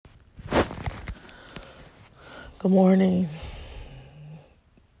Good morning.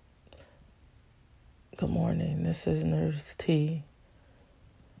 Good morning. This is Nurse T.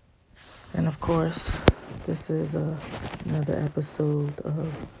 And of course, this is another episode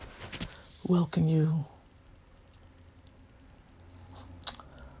of Welcome You.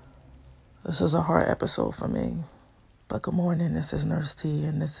 This is a hard episode for me. But good morning. This is Nurse T.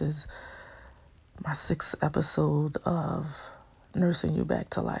 And this is my 6th episode of Nursing You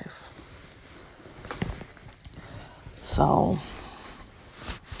Back to Life. So,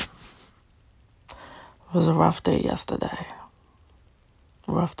 it was a rough day yesterday.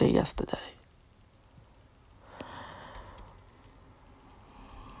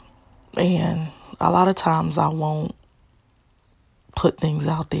 And a lot of times I won't put things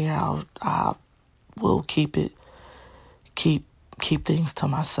out there. I will keep things to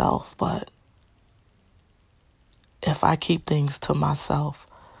myself. But if I keep things to myself,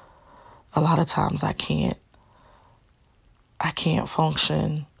 a lot of times I can't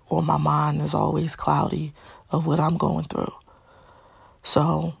function, or my mind is always cloudy of what I'm going through.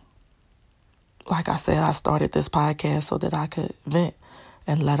 So, like I said, I started this podcast so that I could vent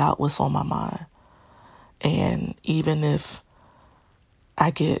and let out what's on my mind. And even if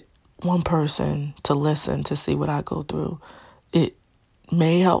I get one person to listen to see what I go through, it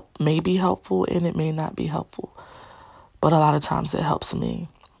may be helpful, and it may not be helpful. But a lot of times it helps me.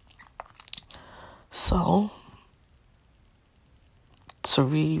 So, to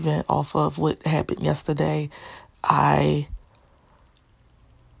re-vent off of what happened yesterday, I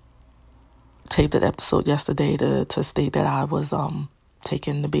taped an episode yesterday to state that I was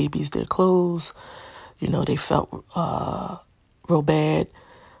taking the babies their clothes. You know, they felt real bad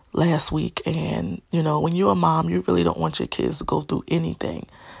last week. And, you know, when you're a mom, you really don't want your kids to go through anything.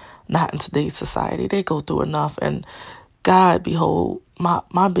 Not in today's society. They go through enough. And God, behold,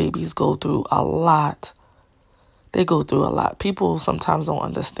 my babies go through a lot. They go through a lot. People sometimes don't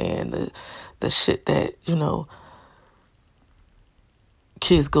understand the shit that, you know,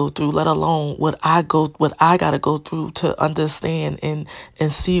 kids go through, let alone what I gotta go through to understand and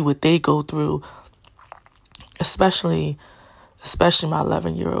see what they go through. Especially my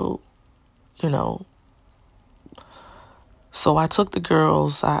 11-year-old, you know. So I took the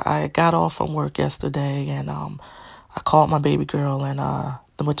girls. I got off from work yesterday, and I called my baby girl, and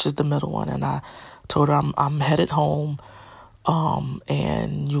which is the middle one, and I told her I'm headed home,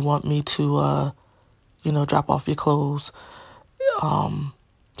 and you want me to drop off your clothes,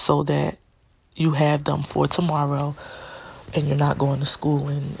 so that you have them for tomorrow, and you're not going to school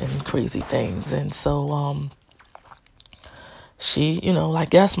and crazy things. And so she,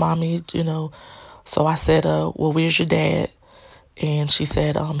 like, yes, mommy, So I said, well, where's your dad? And she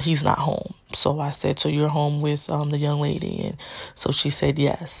said, he's not home. So I said, so you're home with the young lady? And so she said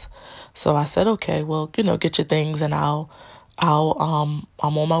yes. So I said, okay, well, get your things, and I'm on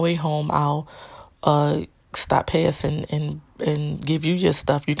my way home. I'll stop past and give you your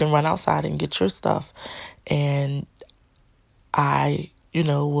stuff. You can run outside and get your stuff, and I,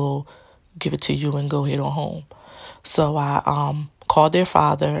 will give it to you and go head on home. So I called their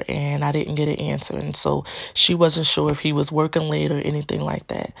father, and I didn't get an answer. And so she wasn't sure if he was working late or anything like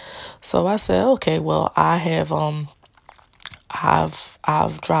that. So I said, okay, well, I have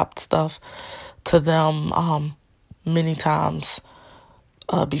I've dropped stuff to them many times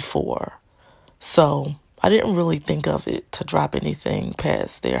before. So I didn't really think of it to drop anything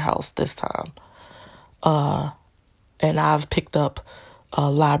past their house this time. And I've picked up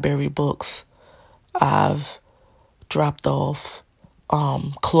library books. I've dropped off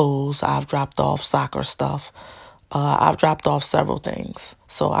clothes. I've dropped off soccer stuff. I've dropped off several things.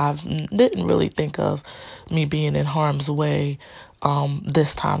 So I didn't really think of me being in harm's way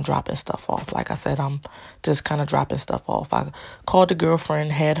this time dropping stuff off. Like I said, I'm just kind of dropping stuff off. I called the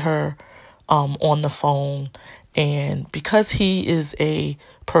girlfriend, had her on the phone, and because he is a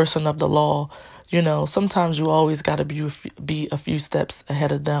person of the law, sometimes you always got to be a few steps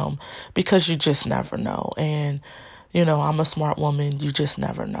ahead of them, because you just never know. And I'm a smart woman. You just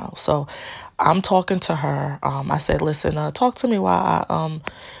never know. So I'm talking to her. I said, listen, talk to me while I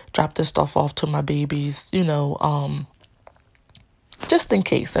drop this stuff off to my babies, just in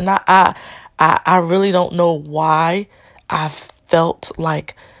case. And I really don't know why I felt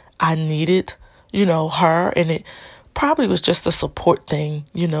like I needed, her. And it probably was just a support thing,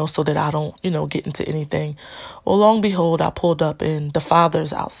 so that I don't, get into anything. Well, long and behold, I pulled up and the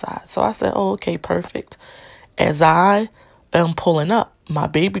father's outside. So I said, oh, okay, perfect. As I am pulling up, my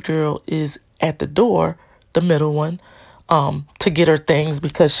baby girl is at the door, the middle one, to get her things,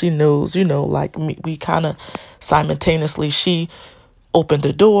 because she knows, like me, we kind of simultaneously, she opened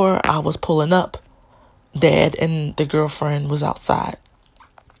the door, I was pulling up, dad and the girlfriend was outside.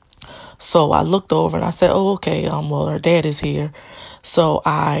 So I looked over and I said, oh, okay, well, her dad is here. So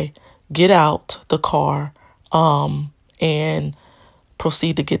I get out the car, and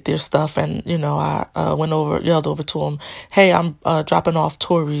proceed to get their stuff. And, I yelled over to him, hey, I'm dropping off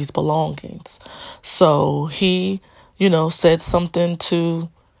Tori's belongings. So he, said something to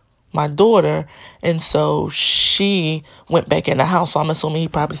my daughter, and so she went back in the house. So I'm assuming he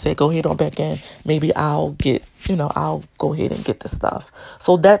probably said, go ahead on back in. Maybe I'll go ahead and get the stuff.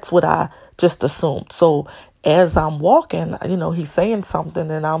 So that's what I just assumed. So as I'm walking, he's saying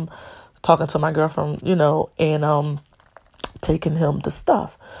something, and I'm talking to my girlfriend, and taking him the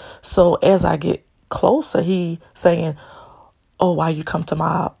stuff. So as I get closer, he saying, oh, why you come to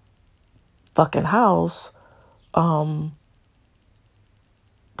my fucking house? Who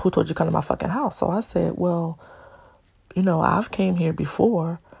told you to come to my fucking house? So I said, well, I've came here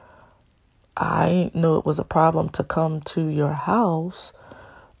before. I ain't know it was a problem to come to your house.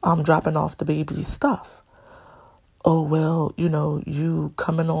 I'm dropping off the baby's stuff. Oh, well, you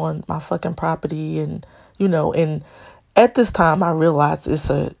coming on my fucking property, and at this time I realized it's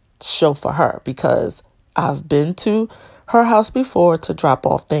a show for her, because I've been to her house before to drop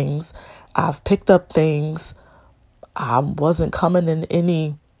off things. I've picked up things. I wasn't coming in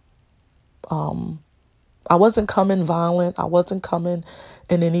any I wasn't coming violent. I wasn't coming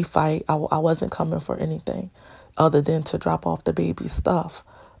in any fight. I wasn't coming for anything other than to drop off the baby's stuff.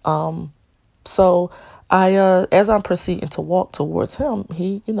 So I, as I'm proceeding to walk towards him,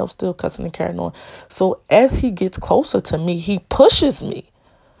 he, still cussing and carrying on. So as he gets closer to me, he pushes me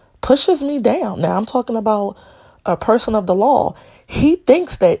down. Now I'm talking about a person of the law. He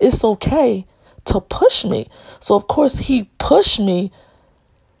thinks that it's okay to push me. So of course he pushed me.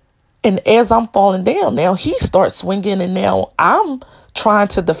 And as I'm falling down, now he starts swinging, and now I'm trying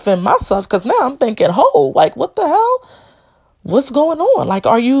to defend myself, because now I'm thinking, like, what the hell? What's going on? Like,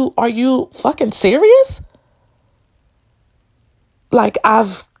 are you fucking serious? Like,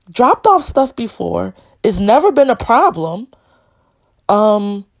 I've dropped off stuff before. It's never been a problem.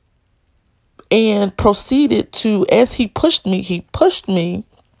 And proceeded to, as he pushed me,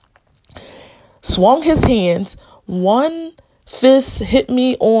 swung his hands, one fist hit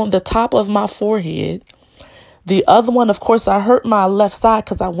me on the top of my forehead. The other one, of course, I hurt my left side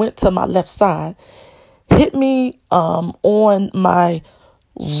because I went to my left side. Hit me on my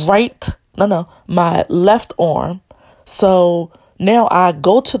my left arm. So now I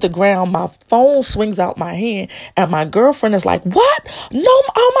go to the ground, my phone swings out my hand, and my girlfriend is like, what? No,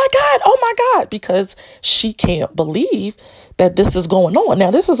 oh my God, because she can't believe that this is going on.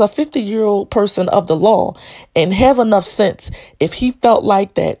 Now, this is a 50-year-old person of the law, and have enough sense. If he felt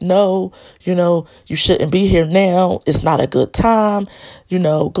like that, no, you shouldn't be here now. It's not a good time,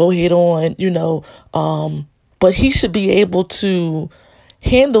 go ahead on, but he should be able to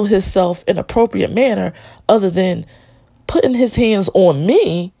handle himself in an appropriate manner, other than putting his hands on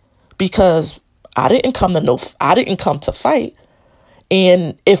me, because I didn't come to fight.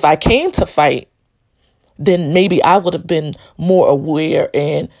 And if I came to fight, then maybe I would have been more aware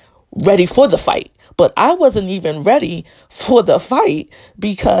and ready for the fight. But I wasn't even ready for the fight,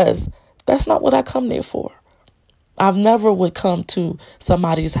 because that's not what I come there for. I've never would come to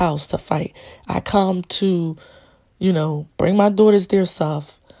somebody's house to fight. I come to, bring my daughters their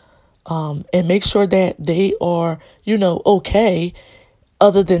stuff, and make sure that they are, okay.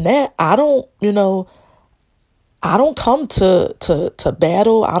 Other than that, I don't come to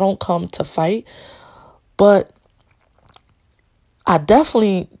battle. I don't come to fight. But I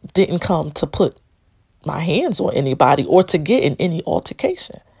definitely didn't come to put my hands on anybody or to get in any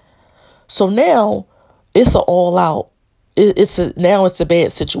altercation. So now it's an all out. It's a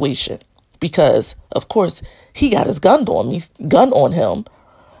bad situation, because of course he got his gun on him.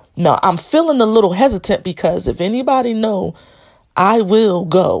 Now I'm feeling a little hesitant, because if anybody know, I will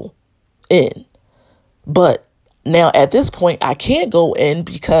go in. But now at this point I can't go in,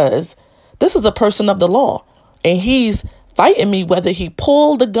 because this is a person of the law, and he's fighting me. Whether he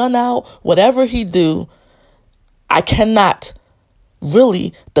pull the gun out, whatever he do, I cannot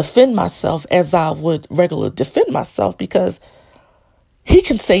really defend myself as I would regularly defend myself, because he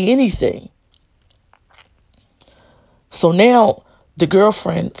can say anything. So now the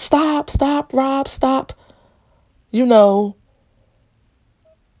girlfriend, stop, Rob, stop.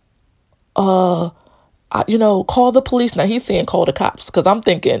 Call the police. Now he's saying call the cops, because I'm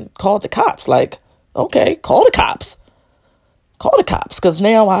thinking call the cops. Like, okay, call the cops. Because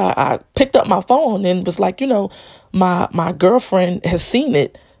now I picked up my phone and was like, my girlfriend has seen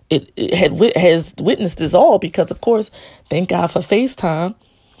it. It has witnessed this all, because of course, thank God for FaceTime.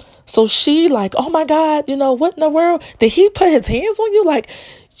 So she like, oh my God, what in the world? Did he put his hands on you? Like,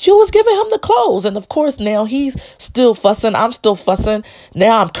 you was giving him the clothes. And of course, now he's still fussing. I'm still fussing.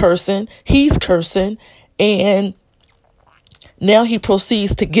 Now I'm cursing. He's cursing. And now he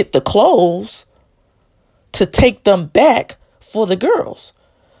proceeds to get the clothes to take them back for the girls.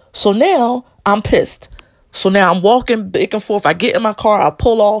 So now I'm pissed. So now I'm walking back and forth. I get in my car. I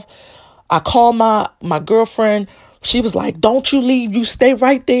pull off. I call my girlfriend. She was like, don't you leave. You stay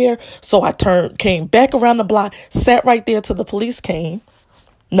right there. So I came back around the block, sat right there till the police came.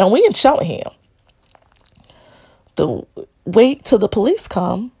 Now we in Cheltenham. Wait till the police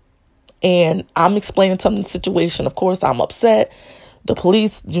come, and I'm explaining to them the situation. Of course, I'm upset. The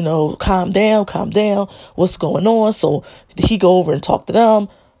police, calm down. What's going on? So he go over and talk to them,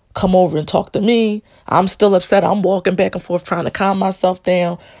 come over and talk to me. I'm still upset. I'm walking back and forth trying to calm myself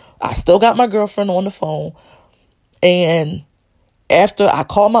down. I still got my girlfriend on the phone. And after I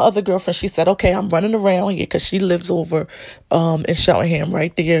called my other girlfriend, she said, okay, I'm running around here because she lives over in Cheltenham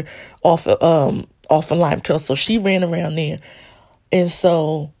right there off of Limekiln. So she ran around there. And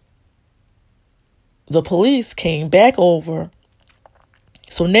so the police came back over.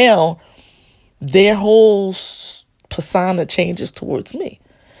 So now their whole persona changes towards me.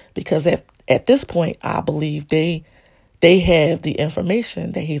 Because at this point, I believe they have the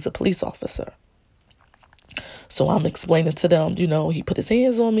information that he's a police officer. So I'm explaining to them, he put his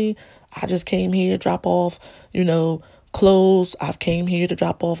hands on me. I just came here to drop off, clothes. I've came here to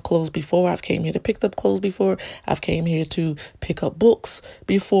drop off clothes before. I've came here to pick up clothes before. I've came here to pick up books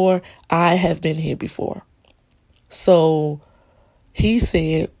before. I have been here before. So he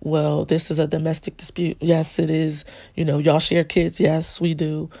said, well, this is a domestic dispute. Yes, it is. Y'all share kids. Yes, we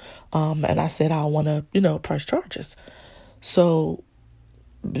do. And I said, I want to, press charges. So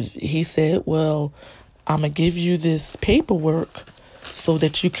he said, well, I'm going to give you this paperwork so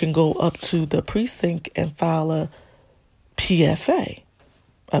that you can go up to the precinct and file a PFA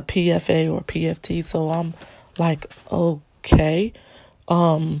or PFT. So I'm like, okay,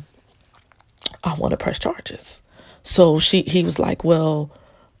 I want to press charges. So he was like, well,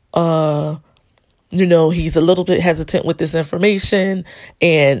 he's a little bit hesitant with this information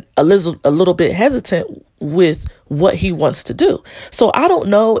and a little bit hesitant with what he wants to do. So I don't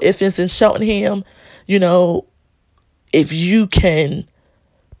know if it's in Cheltenham, if you can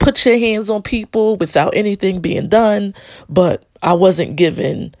put your hands on people without anything being done, but I wasn't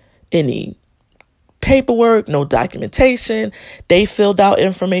given any paperwork, no documentation. They filled out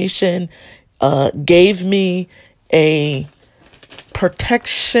information, gave me a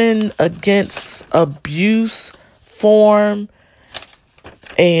protection against abuse form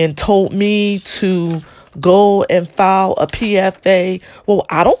and told me to go and file a PFA. Well,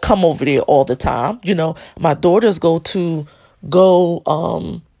 I don't come over there all the time. My daughters go to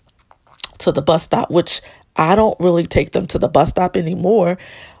the bus stop, which I don't really take them to the bus stop anymore.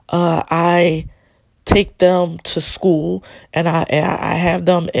 I take them to school and I have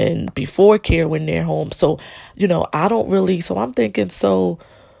them in before care when they're home. So, I don't really, so I'm thinking,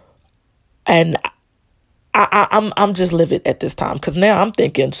 and I'm just livid at this time because now I'm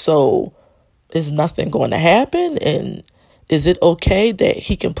thinking, so is nothing going to happen? And is it okay that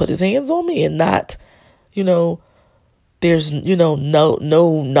he can put his hands on me and not, there's,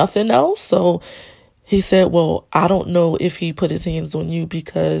 nothing else? So he said, well, I don't know if he put his hands on you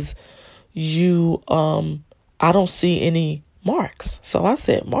because I don't see any marks. So I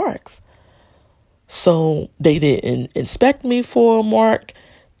said, marks. So they didn't inspect me for a mark.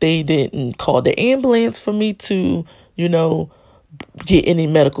 They didn't call the ambulance for me to, get any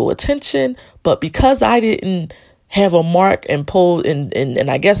medical attention. But because I didn't have a mark and pulled and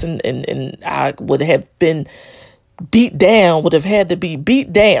I guess and I would have been would have had to be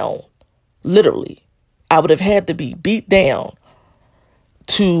beat down. Literally. I would have had to be beat down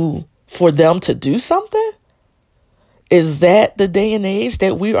for them to do something. Is that the day and age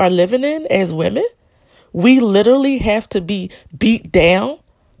that we are living in as women? We literally have to be beat down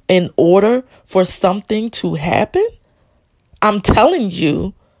in order for something to happen. I'm telling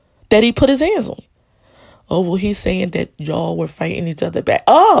you that he put his hands on me. Oh, well, he's saying that y'all were fighting each other back.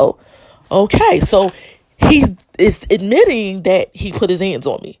 Oh, okay. So he is admitting that he put his hands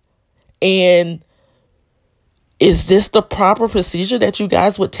on me. And is this the proper procedure that you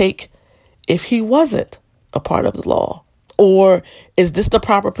guys would take if he wasn't a part of the law? Or is this the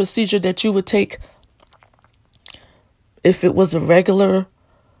proper procedure that you would take if it was a regular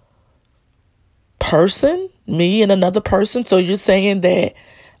person, me and another person? So you're saying that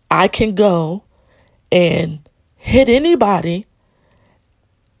I can go and hit anybody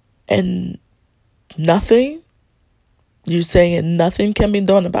and nothing You saying nothing can be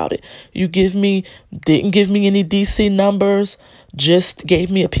done about it. You didn't give me any DC numbers, just gave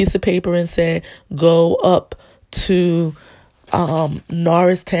me a piece of paper and said, go up to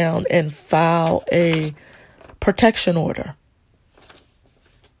Norristown and file a protection order.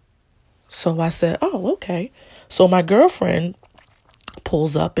 So I said, oh, okay. So my girlfriend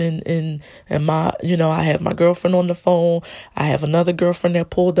pulls up and my, I have my girlfriend on the phone. I have another girlfriend that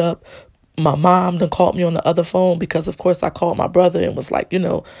pulled up. My mom then called me on the other phone because, of course, I called my brother and was like,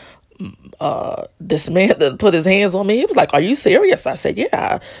 this man done put his hands on me. He was like, are you serious? I said, yeah,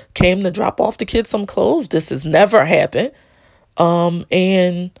 I came to drop off the kids some clothes. This has never happened.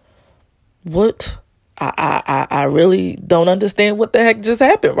 And what I really don't understand what the heck just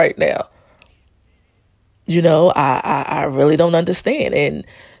happened right now. I really don't understand. And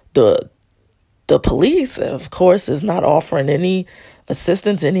the police, of course, is not offering any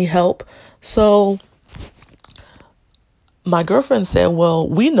assistance, any help. So my girlfriend said, well,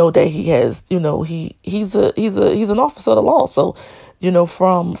 we know that he has, he's an officer of the law. So,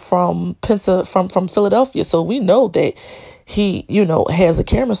 from Philadelphia. So we know that he, has a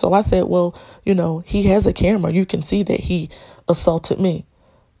camera. So I said, well, he has a camera. You can see that he assaulted me.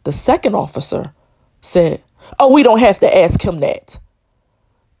 The second officer said, oh, we don't have to ask him that.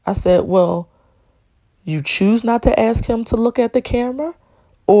 I said, well, you choose not to ask him to look at the camera,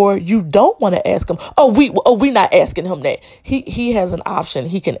 or you don't want to ask him. We're not asking him that. He has an option.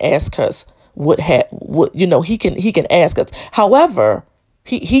 He can ask us he can ask us. However,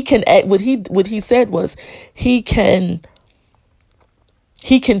 he can act. What he said was he can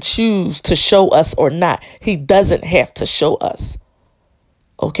choose to show us or not. He doesn't have to show us.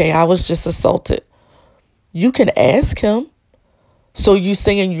 Okay, I was just assaulted. You can ask him. So you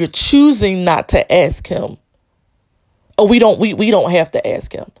saying you're choosing not to ask him? Oh, we don't have to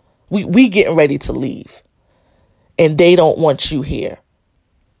ask him. We getting ready to leave, and they don't want you here.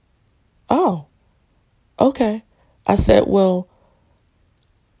 Oh, okay. I said, well,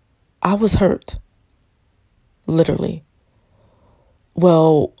 I was hurt, literally.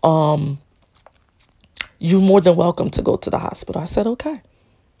 Well, you're more than welcome to go to the hospital. I said, okay.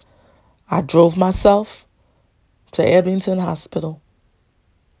 I drove myself to Abington Hospital.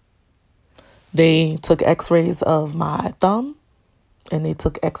 They took x-rays of my thumb and they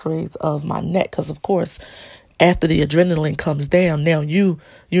took x-rays of my neck. Because, of course, after the adrenaline comes down, now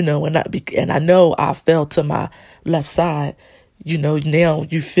and I know I fell to my left side, now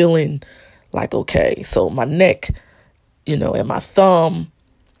you feeling like, okay, so my neck, and my thumb,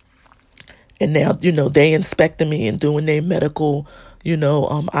 and now, they inspecting me and doing their medical,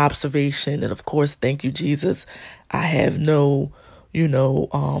 observation. And of course, thank you, Jesus, I have no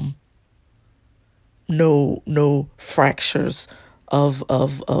fractures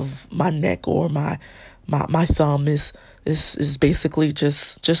of my neck, or my thumb is basically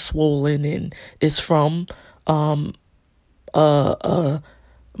just swollen, and it's from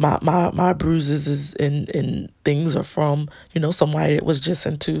my bruises and things are from somebody that was just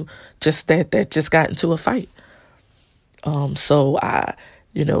got into a fight. So I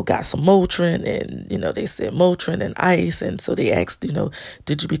got some Motrin, and they said Motrin and ice, and so they asked,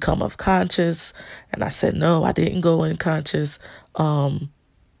 did you become unconscious? And I said no, I didn't go unconscious,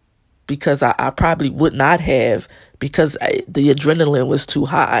 because I probably would not have, because the adrenaline was too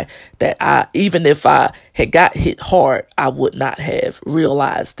high, that even if I had got hit hard, I would not have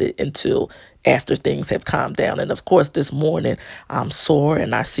realized it until after things have calmed down. And of course, this morning I'm sore,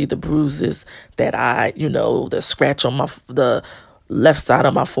 and I see the bruises that the scratch on the left side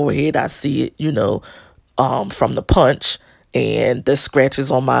of my forehead. I see it, from the punch, and the scratches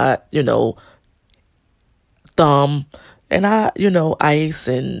on my, thumb. And I, ice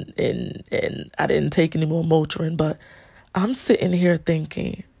and I didn't take any more Motrin, but I'm sitting here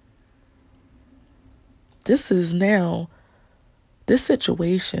thinking, this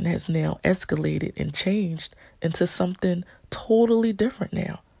situation has now escalated and changed into something totally different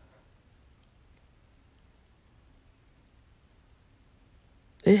now.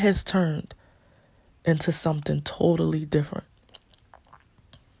 It has turned into something totally different.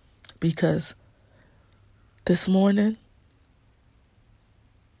 Because this morning,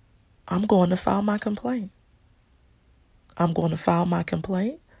 I'm going to file my complaint. I'm going to file my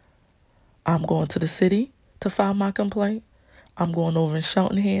complaint. I'm going to the city to file my complaint. I'm going over in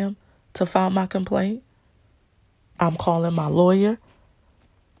Cheltenham to file my complaint. I'm calling my lawyer.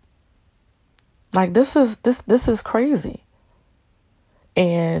 Like, this is crazy.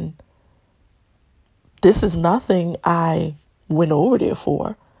 And this is nothing I went over there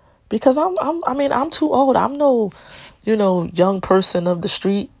for, because I'm too old. I'm no, young person of the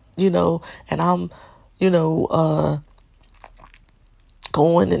street, and I'm,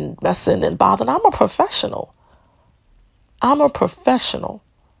 going and messing and bothering. I'm a professional. I'm a professional.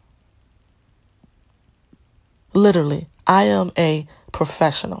 Literally, I am a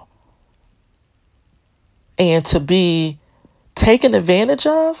professional. And to be taken advantage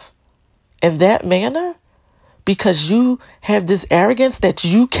of in that manner because you have this arrogance that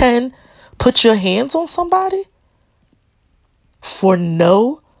you can put your hands on somebody for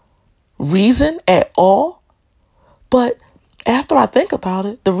no reason at all. But after I think about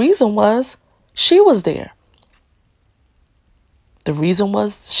it, the reason was she was there. The reason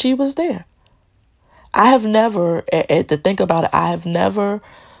was she was there. I have never, to think about it, I have never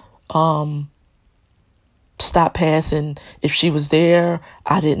stopped passing. If she was there,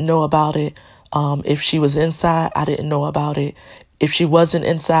 I didn't know about it. If she was inside, I didn't know about it. If she wasn't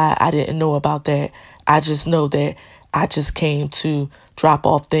inside, I didn't know about that. I just know that I just came to drop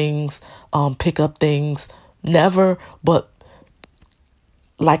off things, pick up things. Never, but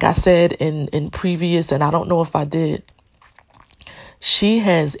like I said in previous, and I don't know if I did, she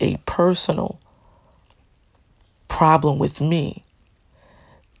has a personal problem with me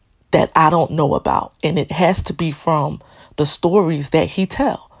that I don't know about. And it has to be from the stories that he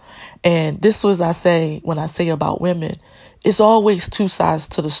tell. And this was, I say, when I say about women, it's always two sides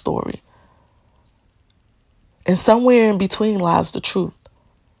to the story. And somewhere in between lies the truth.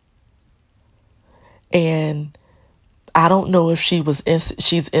 And I don't know if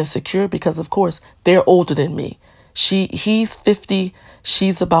she's insecure because, of course, they're older than me. He's 50,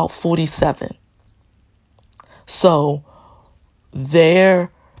 she's about 47. So they're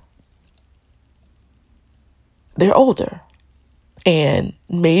older. And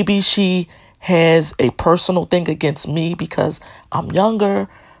maybe she has a personal thing against me because I'm younger.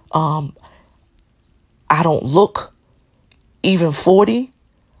 I don't look even 40.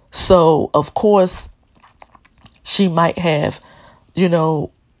 So, of course, she might have, a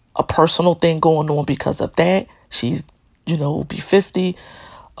personal thing going on because of that. She's, will be 50.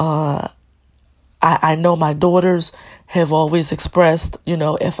 I know my daughters have always expressed,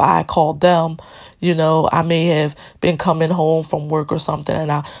 if I called them, I may have been coming home from work or something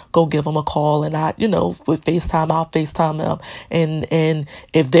and I go give them a call and I, with FaceTime, I'll FaceTime them. And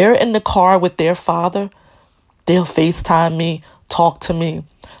if they're in the car with their father, they'll FaceTime me, talk to me.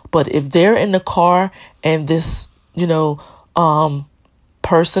 But if they're in the car and this,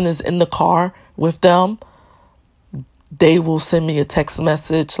 person is in the car with them, they will send me a text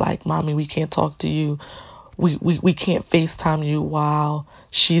message like, "Mommy, we can't talk to you. We can't FaceTime you while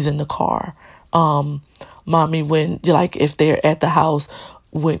she's in the car. Mommy, when if they're at the house,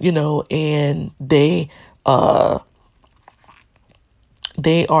 when and they are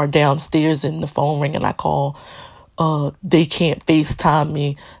downstairs and the phone ring and I call, they can't FaceTime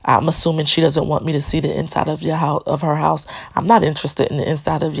me. I'm assuming she doesn't want me to see the inside of her house. I'm not interested in the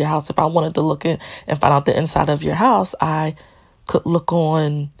inside of your house. If I wanted to look in and find out the inside of your house, I could look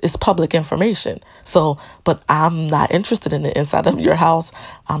on, it's public information. So, but I'm not interested in the inside of your house.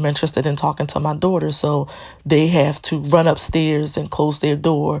 I'm interested in talking to my daughter. So they have to run upstairs and close their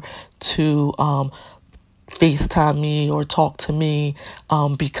door to FaceTime me or talk to me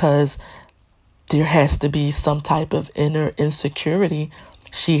because there has to be some type of inner insecurity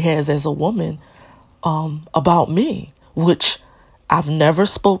she has as a woman about me, which I've never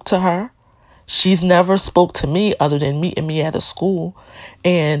spoke to her. She's never spoke to me other than meeting me at a school.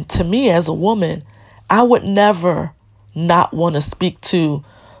 And to me as a woman, I would never not want to speak to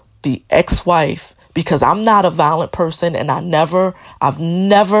the ex-wife because I'm not a violent person and I've never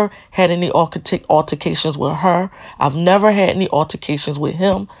had any altercations with her. I've never had any altercations with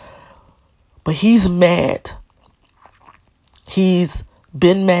him. But he's mad. He's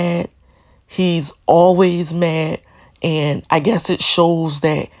been mad. He's always mad. And I guess it shows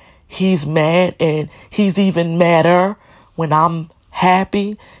that he's mad, and he's even madder when I'm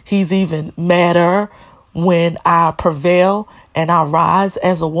happy. He's even madder when I prevail and I rise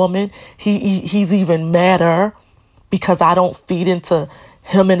as a woman. He's even madder because I don't feed into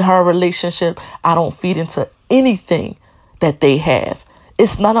him and her relationship. I don't feed into anything that they have.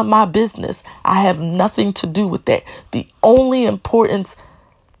 It's none of my business. I have nothing to do with that. The only importance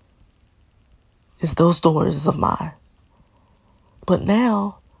is those daughters of mine. But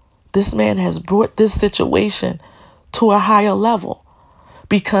now, this man has brought this situation to a higher level.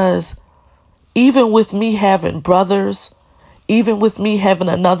 Because even with me having brothers, even with me having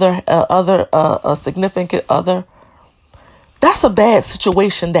a significant other, that's a bad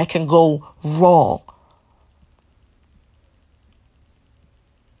situation that can go wrong.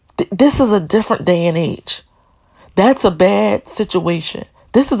 This is a different day and age. That's a bad situation.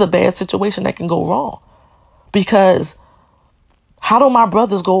 This is a bad situation that can go wrong because How do my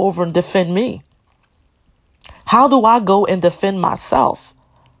brothers go over and defend me? How do I go and defend myself?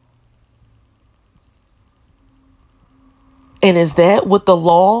 And is that what the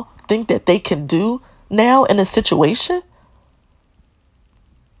law think that they can do now in a situation?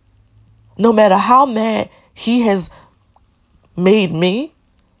 No matter how mad he has made me,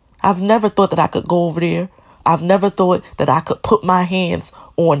 I've never thought that I could go over there. I've never thought that I could put my hands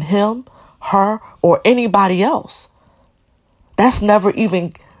on him, her, or anybody else. That's never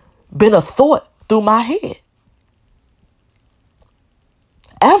even been a thought through my head.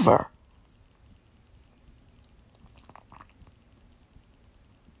 Ever.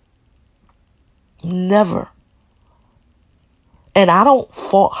 Never. And I don't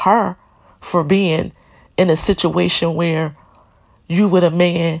fault her for being in a situation where you with a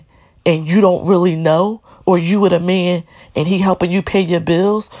man and you don't really know, or you with a man and he helping you pay your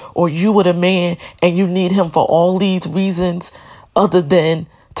bills, or you with a man and you need him for all these reasons other than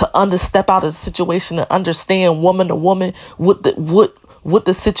to step out of the situation and understand woman to woman what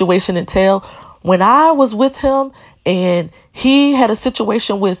the situation entail. When I was with him and he had a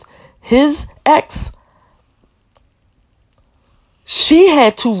situation with his ex, she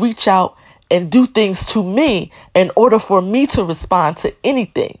had to reach out and do things to me in order for me to respond to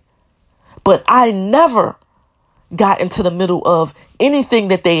anything. But I never got into the middle of anything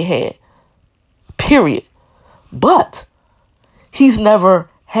that they had, period. But he's never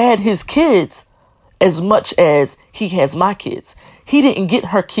had his kids as much as he has my kids. He didn't get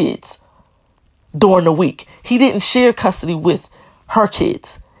her kids during the week. He didn't share custody with her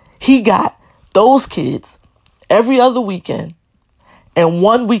kids. He got those kids every other weekend and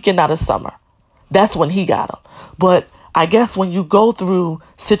one weekend out of summer. That's when he got them. But I guess when you go through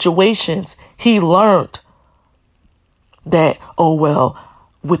situations, he learned that, oh, well,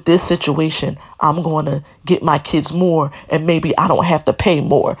 with this situation, I'm going to get my kids more and maybe I don't have to pay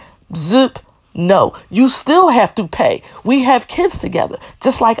more. Zip. No, you still have to pay. We have kids together,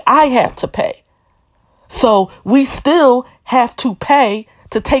 just like I have to pay. So we still have to pay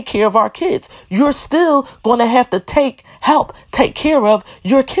to take care of our kids. You're still going to have to help take care of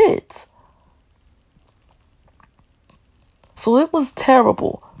your kids. So it was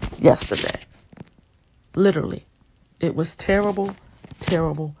terrible yesterday. Literally. It was terrible,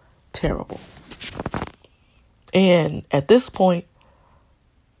 terrible, terrible. And at this point,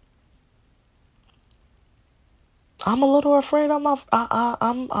 I'm a little afraid. I'm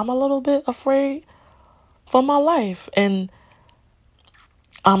a little bit afraid for my life. And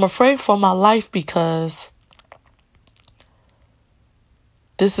I'm afraid for my life because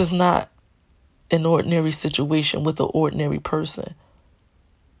this is not an ordinary situation with an ordinary person.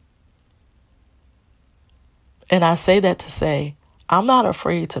 And I say that to say, I'm not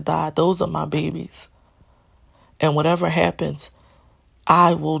afraid to die. Those are my babies. And whatever happens,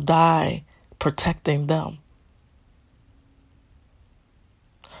 I will die protecting them.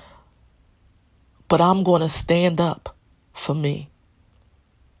 But I'm going to stand up for me.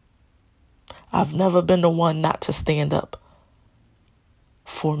 I've never been the one not to stand up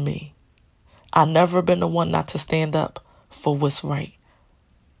for me. I've never been the one not to stand up for what's right.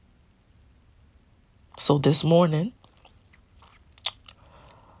 So this morning,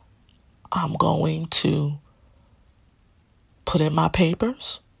 I'm going to put in my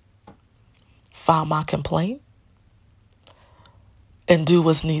papers, file my complaint, and do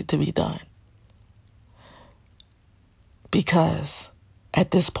what's needed to be done. Because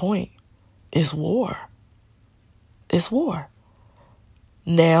at this point, it's war. It's war.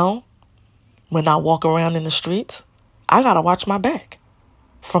 Now, when I walk around in the streets, I got to watch my back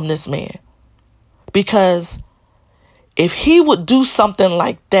from this man. Because if he would do something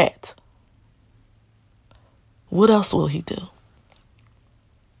like that, what else will he do?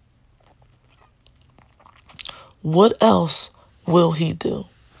 What else will he do?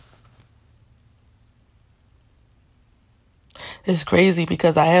 It's crazy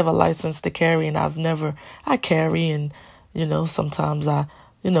because I have a license to carry and I carry and, sometimes I,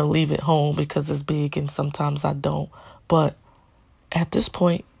 leave it home because it's big and sometimes I don't. But at this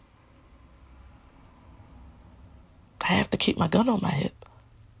point, I have to keep my gun on my hip.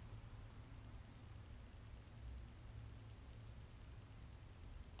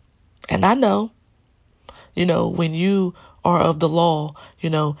 And I know, when you are of the law,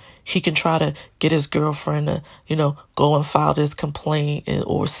 he can try to get his girlfriend to, go and file this complaint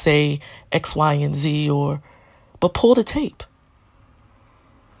or say X, Y, and Z but pull the tape.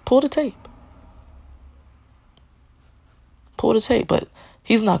 Pull the tape. Pull the tape. But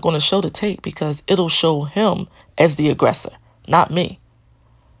he's not going to show the tape because it'll show him as the aggressor, not me.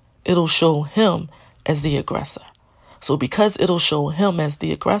 It'll show him as the aggressor. So because it'll show him as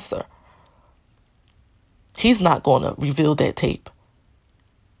the aggressor, he's not going to reveal that tape.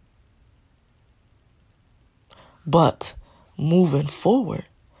 But moving forward,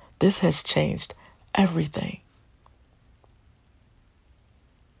 this has changed everything.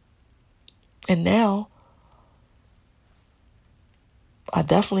 And now, I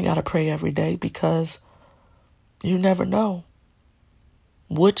definitely got to pray every day, because you never know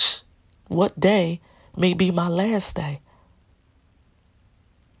what day may be my last day.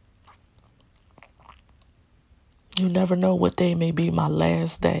 You never know what day may be my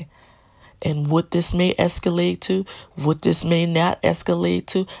last day. And what this may escalate to, what this may not escalate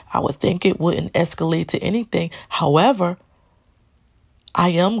to. I would think it wouldn't escalate to anything. However, I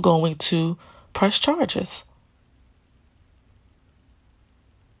am going to press charges.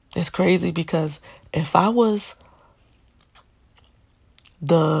 It's crazy, because if I was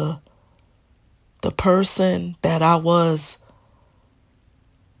the person that I was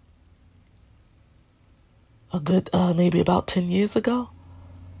a good maybe about 10 years ago,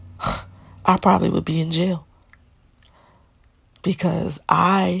 I probably would be in jail, because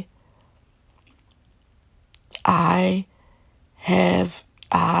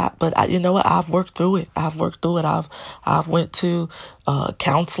but you know what? I've worked through it. I've went to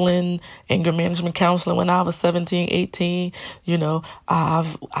counseling, anger management counseling when I was 17, 18. You know,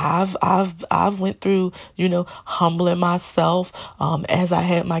 I've went through, humbling myself. As I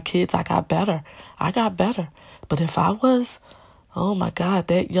had my kids, I got better. But if I was, oh my God,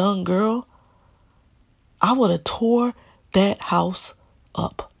 that young girl, I would have tore that house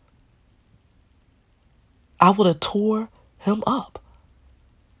up. I would have tore him up.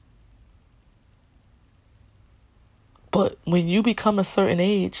 But when you become a certain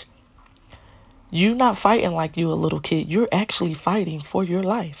age, you're not fighting like you're a little kid. You're actually fighting for your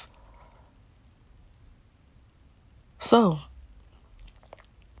life. So,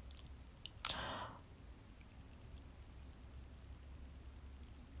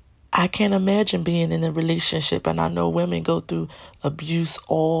 I can't imagine being in a relationship, and I know women go through abuse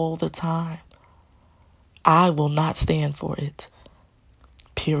all the time. I will not stand for it.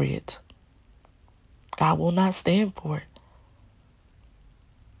 Period. I will not stand for it.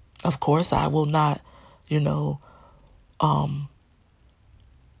 Of course, I will not,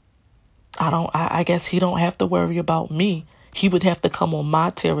 I guess he don't have to worry about me. He would have to come on my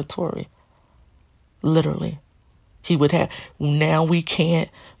territory. Literally. He would have, now we can't,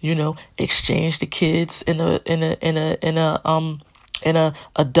 exchange the kids in a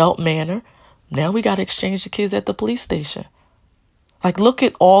adult manner. Now we got to exchange the kids at the police station. Like, look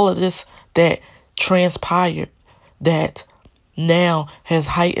at all of this that transpired that now has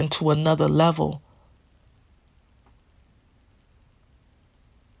heightened to another level.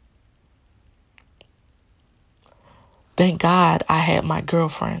 Thank God I had my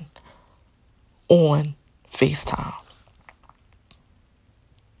girlfriend on FaceTime.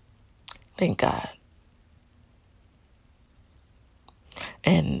 Thank God.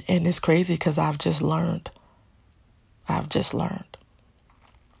 And it's crazy, because I've just learned.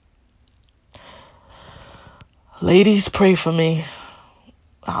 Ladies, pray for me.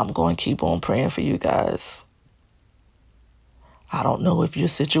 I'm going to keep on praying for you guys. I don't know if your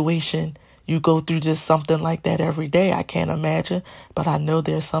situation, you go through just something like that every day. I can't imagine, but I know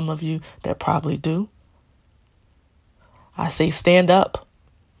there's some of you that probably do. I say stand up.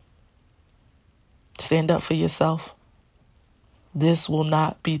 Stand up for yourself. This will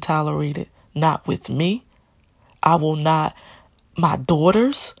not be tolerated. Not with me. I will not. My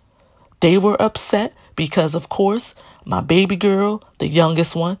daughters, they were upset because, of course, my baby girl, the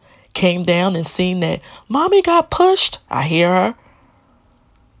youngest one, came down and seen that mommy got pushed. I hear her.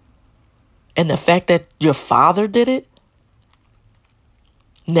 And the fact that your father did it,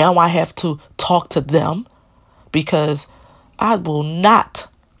 now I have to talk to them, because I will not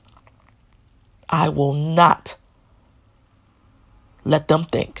let them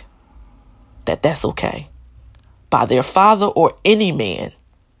think that that's okay by their father or any man.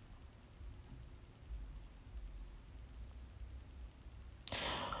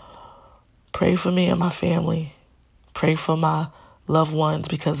 Pray for me and my family. Pray for my loved ones,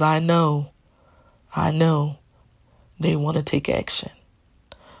 because I know they want to take action,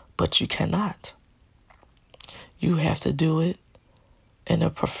 but you cannot. You have to do it in a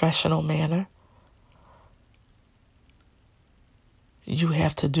professional manner. You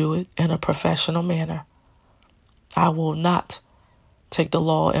have to do it in a professional manner. I will not take the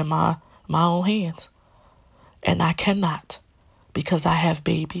law in my own hands. And I cannot, because I have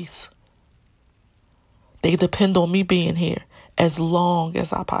babies. They depend on me being here as long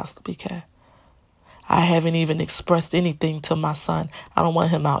as I possibly can. I haven't even expressed anything to my son. I don't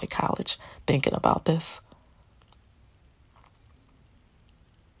want him out in college thinking about this.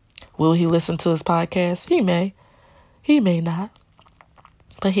 Will he listen to his podcast? He may. He may not.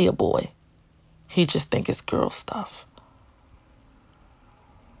 But he a boy. He just think it's girl stuff.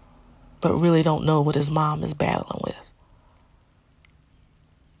 But really don't know what his mom is battling with.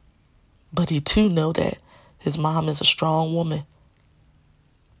 But he too know that his mom is a strong woman.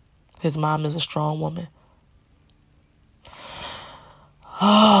 His mom is a strong woman.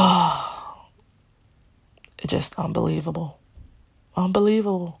 Oh, it's just unbelievable.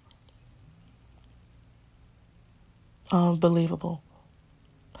 Unbelievable. Unbelievable.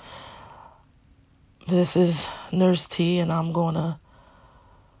 This is Nurse T, and I'm going to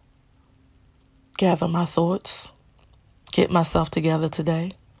gather my thoughts, get myself together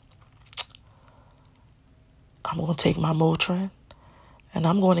today. I'm going to take my Motrin, and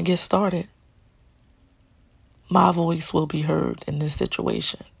I'm going to get started. My voice will be heard in this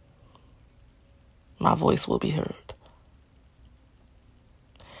situation. My voice will be heard.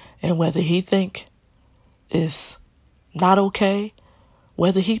 And whether he think it's not okay,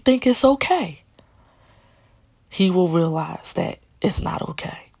 whether he think it's okay, he will realize that it's not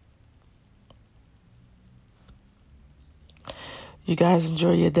okay. You guys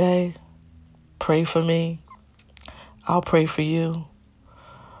enjoy your day. Pray for me. I'll pray for you.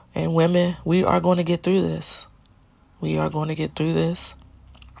 And women, we are going to get through this. We are going to get through this.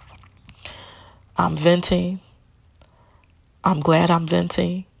 I'm venting. I'm glad I'm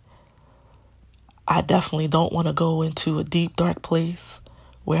venting. I definitely don't want to go into a deep, dark place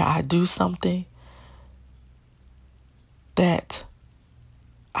where I do something that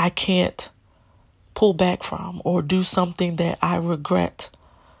I can't pull back from, or do something that I regret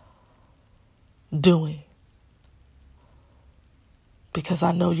doing. Because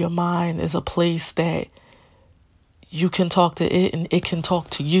I know your mind is a place that you can talk to it and it can talk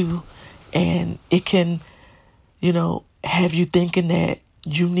to you, and it can, have you thinking that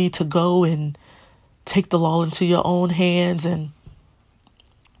you need to go and take the law into your own hands. And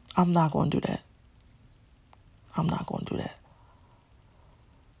I'm not going to do that. I'm not going to do that.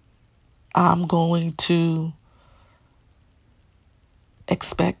 I'm going to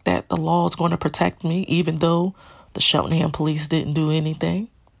expect that the law is going to protect me, even though the Cheltenham police didn't do anything.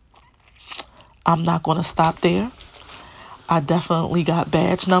 I'm not going to stop there. I definitely got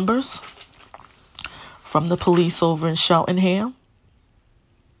badge numbers from the police over in Cheltenham.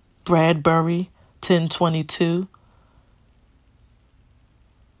 Bradbury, 1022.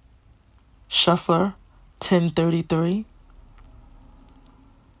 Shuffler, 1033.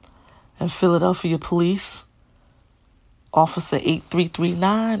 And Philadelphia Police, Officer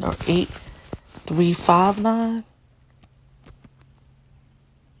 8339 or 8359.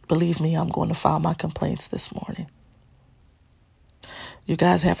 Believe me, I'm going to file my complaints this morning. You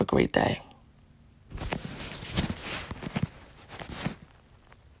guys have a great day.